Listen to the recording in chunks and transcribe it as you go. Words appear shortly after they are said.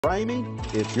Ramey,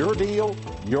 it's your deal,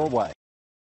 your way.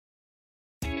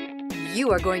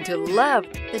 You are going to love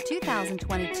the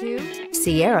 2022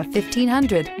 Sierra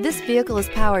 1500. This vehicle is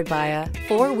powered by a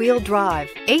 4-wheel drive,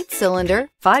 8-cylinder,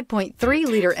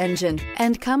 5.3-liter engine,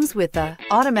 and comes with a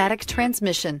automatic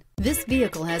transmission. This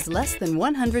vehicle has less than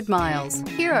 100 miles.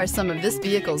 Here are some of this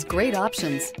vehicle's great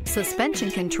options: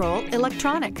 suspension control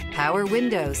electronic, power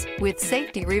windows with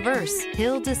safety reverse,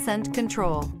 hill descent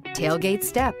control, tailgate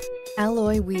step,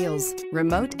 alloy wheels,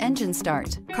 remote engine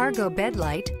start, cargo bed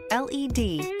light,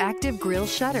 LED, active grille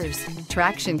shutters,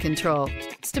 traction control,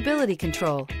 stability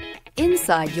control.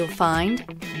 Inside you'll find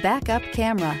backup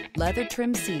camera, leather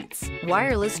trim seats,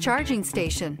 wireless charging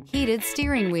station, heated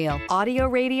steering wheel, audio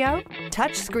radio,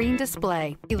 touch screen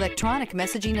display, electronic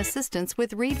messaging assistance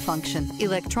with read function,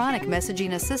 electronic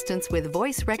messaging assistance with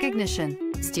voice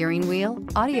recognition, steering wheel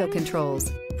audio controls,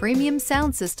 premium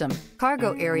sound system,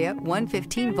 cargo area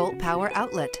 115-volt power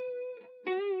outlet.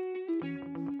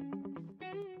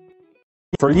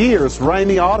 For years,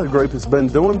 Ramey Auto Group has been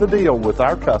doing the deal with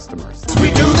our customers. We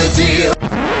do the deal.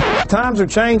 Times are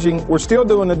changing. We're still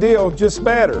doing the deal, just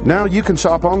better. Now you can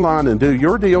shop online and do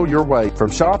your deal your way, from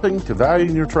shopping to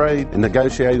valuing your trade and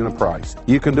negotiating a price.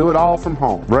 You can do it all from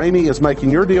home. Ramey is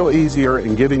making your deal easier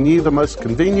and giving you the most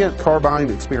convenient car buying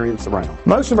experience around.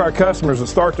 Most of our customers that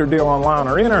start their deal online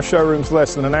are in our showrooms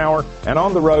less than an hour and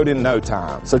on the road in no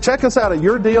time. So check us out at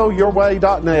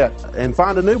yourdealyourway.net and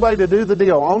find a new way to do the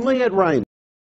deal only at Ramey.